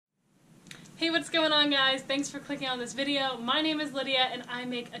Hey, what's going on, guys? Thanks for clicking on this video. My name is Lydia and I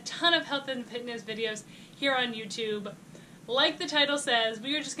make a ton of health and fitness videos here on YouTube. Like the title says,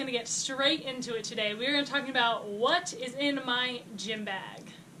 we are just going to get straight into it today. We are going to talk about what is in my gym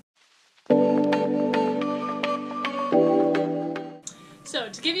bag. So,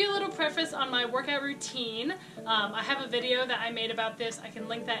 to give you a little preface on my workout routine, I have a video that I made about this. I can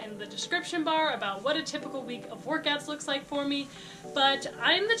link that in the description bar about what a typical week of workouts looks like for me. But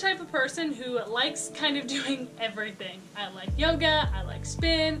I'm the type of person who likes kind of doing everything. I like yoga, I like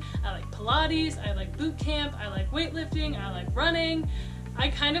spin, I like Pilates, I like boot camp, I like weightlifting, I like running. I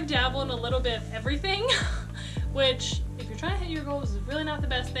kind of dabble in a little bit of everything, which, if you're trying to hit your goals, is really not the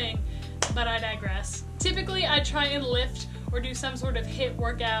best thing, but I digress. Typically, I try and lift or do some sort of HIIT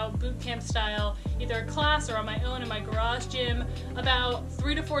workout, boot camp style, either a class or on my own in my garage gym, about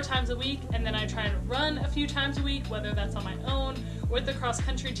 3 to 4 times a week, and then I try to run a few times a week, whether that's on my own or with the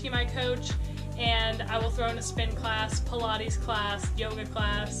cross-country team I coach, and I will throw in a spin class, Pilates class, yoga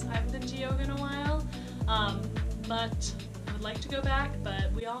class. I haven't been to yoga in a while, but I would like to go back,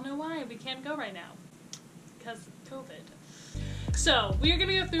 but we all know why we can't go right now, because of COVID. So, we are going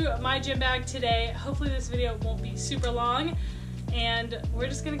to go through my gym bag today. Hopefully this video won't be super long, and we're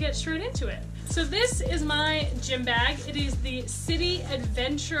just going to get straight into it. So this is my gym bag. It is the City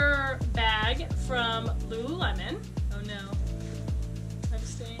Adventure bag from Lululemon. Oh no, I'm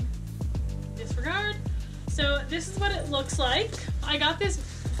staying. Disregard. So this is what it looks like. I got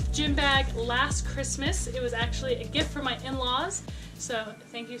this gym bag last Christmas. It was actually a gift from my in-laws. So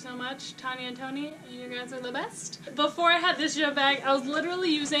thank you so much, Tanya and Tony. You guys are the best. Before I had this gym bag, I was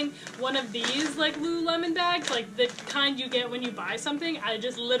literally using one of these like Lululemon bags, like the kind you get when you buy something. I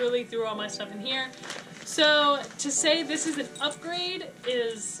just literally threw all my stuff in here. So to say this is an upgrade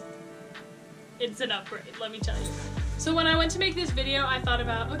it's an upgrade, let me tell you. So when I went to make this video, I thought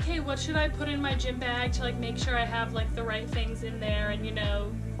about, okay, what should I put in my gym bag to like make sure I have like the right things in there and, you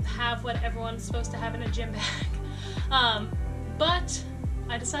know, have what everyone's supposed to have in a gym bag. But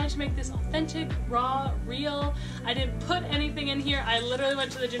I decided to make this authentic, raw, real. I didn't put anything in here. I literally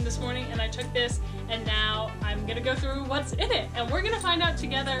went to the gym this morning and I took this, and now I'm gonna go through what's in it, and we're gonna find out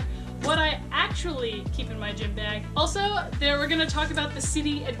together what I actually keep in my gym bag. Also, we're gonna talk about the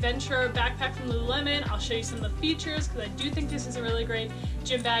City Adventure backpack from Lululemon. I'll show you some of the features because I do think this is a really great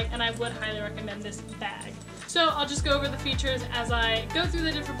gym bag and I would highly recommend this bag. So I'll just go over the features as I go through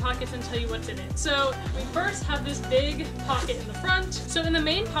the different pockets and tell you what's in it. So we first have this big pocket in the front. So in the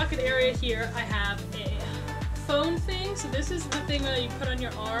main pocket area here, I have a phone thing. So this is the thing that you put on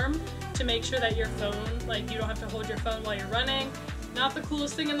your arm to make sure that your phone, like you don't have to hold your phone while you're running. Not the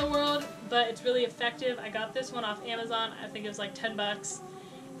coolest thing in the world, but it's really effective. I got this one off Amazon. I think it was like 10 bucks.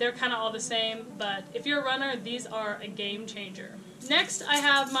 They're kind of all the same, but if you're a runner, these are a game changer. Next, I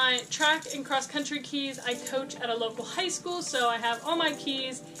have my track and cross-country keys. I coach at a local high school, so I have all my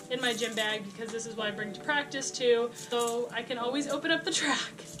keys in my gym bag because this is what I bring to practice too, so I can always open up the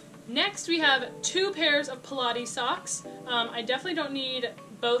track. Next, we have 2 pairs of Pilates socks. I definitely don't need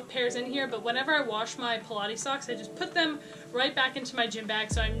both pairs in here, but whenever I wash my Pilates socks, I just put them right back into my gym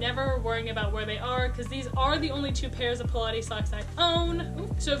bag, so I'm never worrying about where they are, because these are the only 2 pairs of Pilates socks I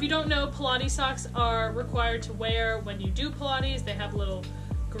own. So if you don't know, Pilates socks are required to wear when you do Pilates. They have little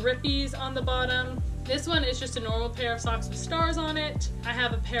grippies on the bottom. This one is just a normal pair of socks with stars on it. I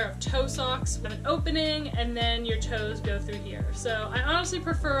have a pair of toe socks with an opening, and then your toes go through here. So I honestly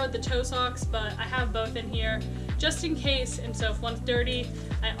prefer the toe socks, but I have both in here just in case, and so if one's dirty,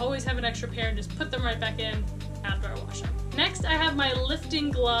 I always have an extra pair and just put them right back in after I wash them. Next, I have my lifting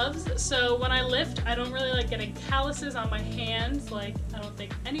gloves. So when I lift, I don't really like getting calluses on my hands, like I don't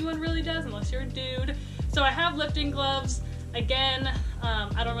think anyone really does unless you're a dude. So I have lifting gloves. Again,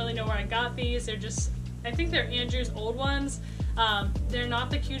 I don't really know where I got these. They're just, I think they're Andrew's old ones. They're not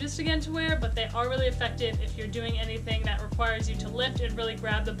the cutest again to wear, but they are really effective if you're doing anything that requires you to lift and really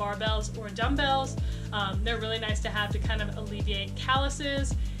grab the barbells or dumbbells. They're really nice to have to kind of alleviate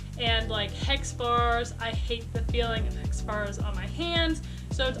calluses. And like hex bars, I hate the feeling of hex bars on my hands,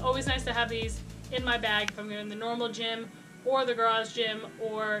 so it's always nice to have these in my bag if I'm in the normal gym or the garage gym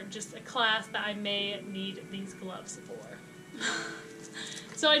or just a class that I may need these gloves for.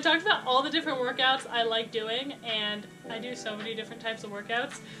 So I talked about all the different workouts I like doing, and I do so many different types of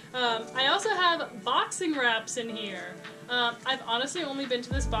workouts. I also have boxing wraps in here. I've honestly only been to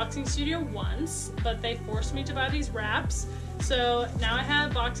this boxing studio once, but they forced me to buy these wraps. So now I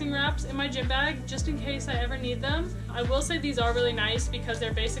have boxing wraps in my gym bag just in case I ever need them. I will say these are really nice because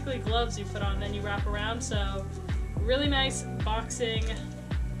they're basically gloves you put on and then you wrap around, so really nice boxing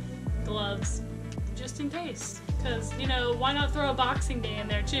gloves just in case. because, you know, why not throw a boxing day in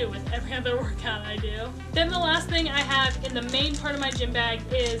there too with every other workout I do. Then the last thing I have in the main part of my gym bag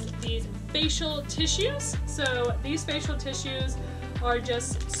is these facial tissues. So these facial tissues are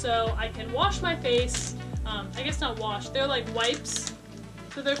just so I can wash my face. I guess not wash, they're like wipes.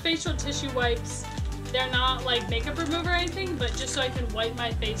 So they're facial tissue wipes. They're not like makeup remover or anything, but just so I can wipe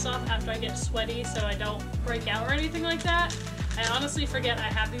my face off after I get sweaty so I don't break out or anything like that. I honestly forget I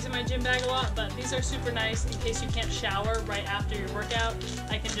have these in my gym bag a lot, but these are super nice in case you can't shower right after your workout.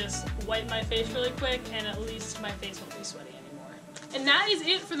 I can just wipe my face really quick and at least my face won't be sweaty anymore. And that is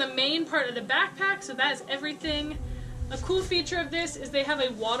it for the main part of the backpack, so that is everything. A cool feature of this is they have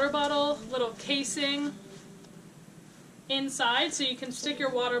a water bottle little casing inside, so you can stick your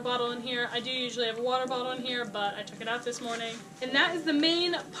water bottle in here. I do usually have a water bottle in here, but I took it out this morning. And that is the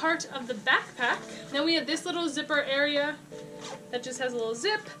main part of the backpack. Then we have this little zipper area that just has a little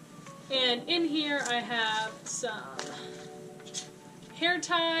zip, and in here I have some hair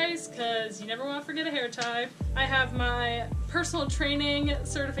ties, because you never want to forget a hair tie. I have my personal training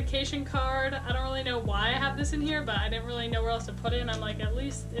certification card. I don't really know why I have this in here, but I didn't really know where else to put it, and I'm like, at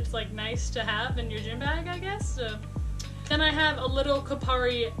least it's like nice to have in your gym bag, I guess. So. Then I have a little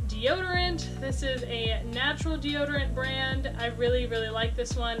Kopari deodorant. This is a natural deodorant brand. I really, really like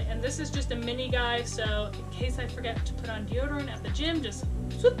this one. And this is just a mini guy, so in case I forget to put on deodorant at the gym, just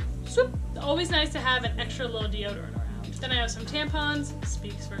swoop, swoop. Always nice to have an extra little deodorant around. Then I have some tampons,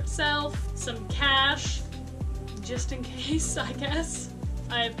 speaks for itself. Some cash, just in case, I guess.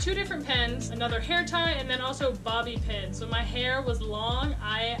 I have 2 different pens, another hair tie, and then also bobby pins. When my hair was long,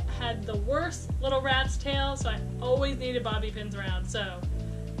 I had the worst little rat's tail, so I always needed bobby pins around. So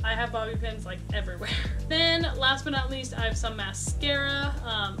I have bobby pins like everywhere. Then last but not least, I have some mascara.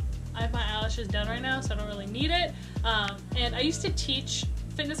 I have my eyelashes done right now, so I don't really need it. And I used to teach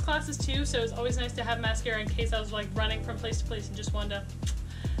fitness classes too, so it's always nice to have mascara in case I was like running from place to place and just wanted to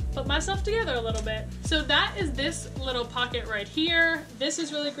put myself together a little bit. So that is this little pocket right here. This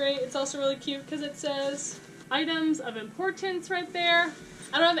is really great. It's also really cute because it says items of importance right there.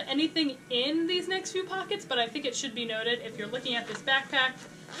 I don't have anything in these next few pockets, but I think it should be noted if you're looking at this backpack.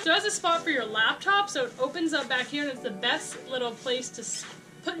 So it has a spot for your laptop, so it opens up back here, and it's the best little place to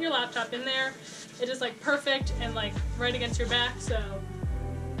put your laptop in there. It is like perfect and like right against your back, so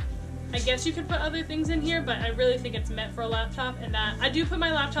I guess you could put other things in here, but I really think it's meant for a laptop, and that I do put my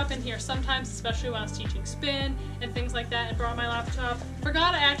laptop in here sometimes, especially when I was teaching spin and things like that, and brought my laptop.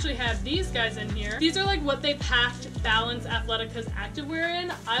 Forgot I actually have these guys in here. These are like what they packed Balance Athletica's activewear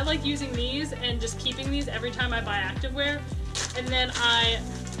in. I like using these and just keeping these every time I buy activewear, and then I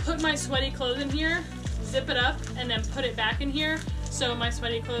put my sweaty clothes in here, zip it up, and then put it back in here. So my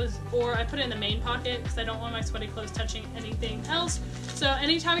sweaty clothes, or I put it in the main pocket because I don't want my sweaty clothes touching anything else. So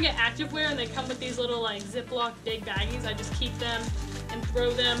anytime I get activewear and they come with these little like Ziploc big baggies, I just keep them and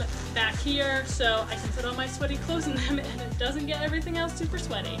throw them back here so I can put all my sweaty clothes in them and it doesn't get everything else super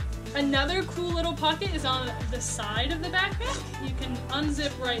sweaty. Another cool little pocket is on the side of the backpack. You can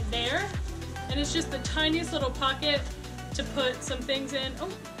unzip right there, and it's just the tiniest little pocket to put some things in.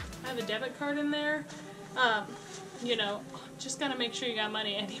 Oh, I have a debit card in there. You know, just gotta make sure you got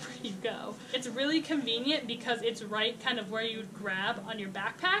money anywhere you go. It's really convenient because it's right kind of where you would grab on your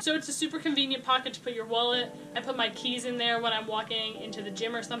backpack. So it's a super convenient pocket to put your wallet. I put my keys in there when I'm walking into the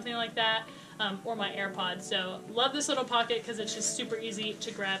gym or something like that, or my AirPods. So love this little pocket because it's just super easy to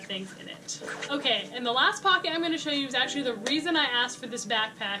grab things in it. Okay, and the last pocket I'm gonna show you is actually the reason I asked for this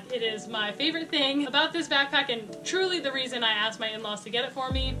backpack. It is my favorite thing about this backpack, and truly the reason I asked my in-laws to get it for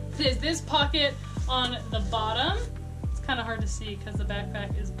me. It is this pocket on the bottom. It's kind of hard to see because the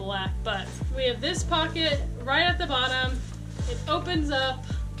backpack is black, but we have this pocket right at the bottom. It opens up,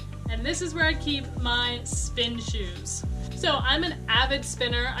 and this is where I keep my spin shoes. So I'm an avid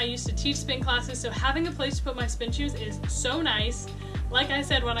spinner. I used to teach spin classes, so having a place to put my spin shoes is so nice. Like I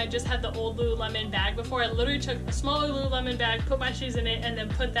said, when I just had the old Lululemon bag before, I literally took a smaller Lululemon bag, put my shoes in it, and then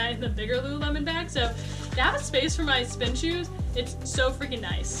put that in the bigger Lululemon bag. So to have a space for my spin shoes, it's so freaking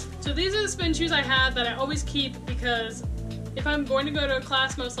nice. So these are the spin shoes I have that I always keep because if I'm going to go to a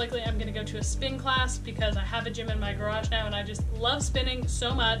class, most likely I'm going to go to a spin class because I have a gym in my garage now and I just love spinning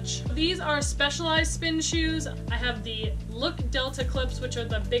so much. These are Specialized spin shoes. I have the Look Delta clips, which are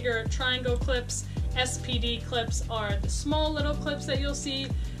the bigger triangle clips. SPD clips are the small little clips that you'll see.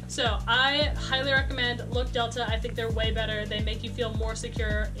 So I highly recommend Look Delta. I think they're way better. They make you feel more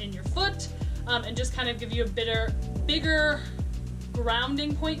secure in your foot and just kind of give you a bigger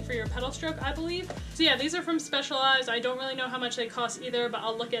grounding point for your pedal stroke, I believe. So yeah, these are from Specialized. I don't really know how much they cost either, but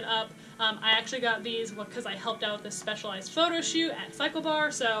I'll look it up. I actually got these because I helped out with the Specialized photo shoot at Cycle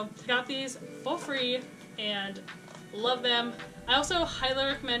Bar, so got these for free and love them. I also highly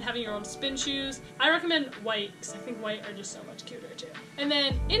recommend having your own spin shoes. I recommend white because I think white are just so much cuter too. And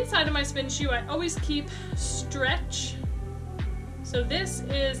then inside of my spin shoe, I always keep Stretch. So this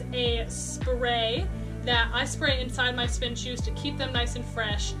is a spray that I spray inside my spin shoes to keep them nice and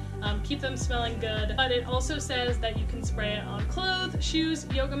fresh, keep them smelling good. But it also says that you can spray it on clothes, shoes,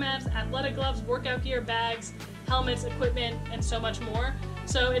 yoga mats, athletic gloves, workout gear, bags, helmets, equipment, and so much more.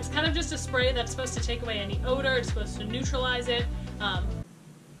 So it's kind of just a spray that's supposed to take away any odor, it's supposed to neutralize it. I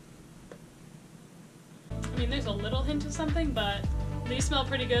mean, there's a little hint of something, but these smell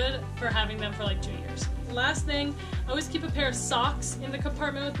pretty good for having them for like 2 years. Last thing, I always keep a pair of socks in the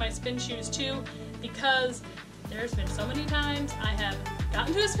compartment with my spin shoes too, because there's been so many times I have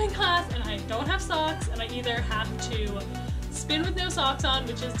gotten to a spin class and I don't have socks, and I either have to spin with no socks on,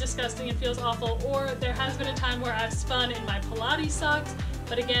 which is disgusting and feels awful, or there has been a time where I've spun in my Pilates socks,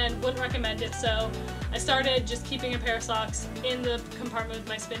 but again, wouldn't recommend it. So I started just keeping a pair of socks in the compartment with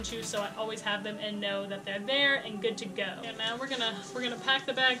my spin shoes, so I always have them and know that they're there and good to go. And now we're gonna pack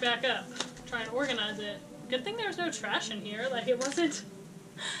the bag back up, try and organize it. Good thing there was no trash in here. Like, it wasn't.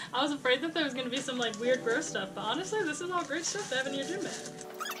 I was afraid that there was gonna be some like weird gross stuff, but honestly, this is all great stuff to have in your gym bag.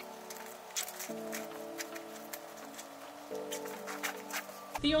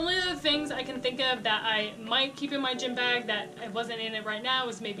 The only other things I can think of that I might keep in my gym bag that I wasn't in it right now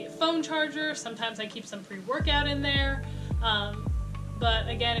is maybe a phone charger. Sometimes I keep some pre-workout in there. But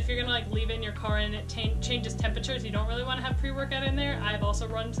again, if you're gonna like leave it in your car and it changes temperatures, you don't really want to have pre-workout in there. I've also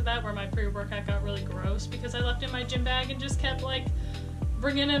run into that where my pre-workout got really gross because I left it in my gym bag and just kept like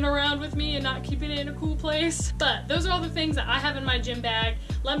bringing it around with me and not keeping it in a cool place. But those are all the things that I have in my gym bag.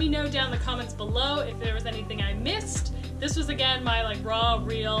 Let me know down in the comments below if there was anything I missed. This was again my like raw,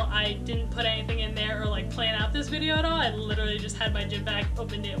 real, I didn't put anything in there or like plan out this video at all. I literally just had my gym bag,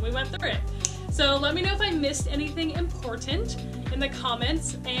 opened it, and we went through it. So let me know if I missed anything important in the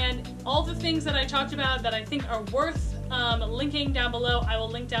comments, and all the things that I talked about that I think are worth linking down below, I will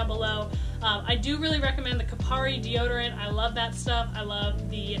link down below. I do really recommend the Kapari deodorant. I love that stuff. I love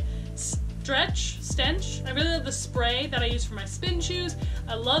the Stench. I really love the spray that I use for my spin shoes.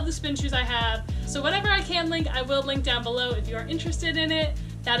 I love the spin shoes I have. So whatever I can link, I will link down below if you are interested in it.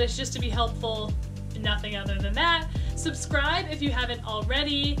 That is just to be helpful, nothing other than that. Subscribe if you haven't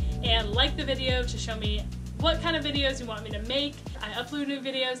already, and like the video to show me what kind of videos you want me to make. I upload new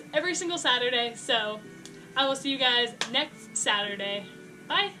videos every single Saturday, so I will see you guys next Saturday.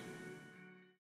 Bye!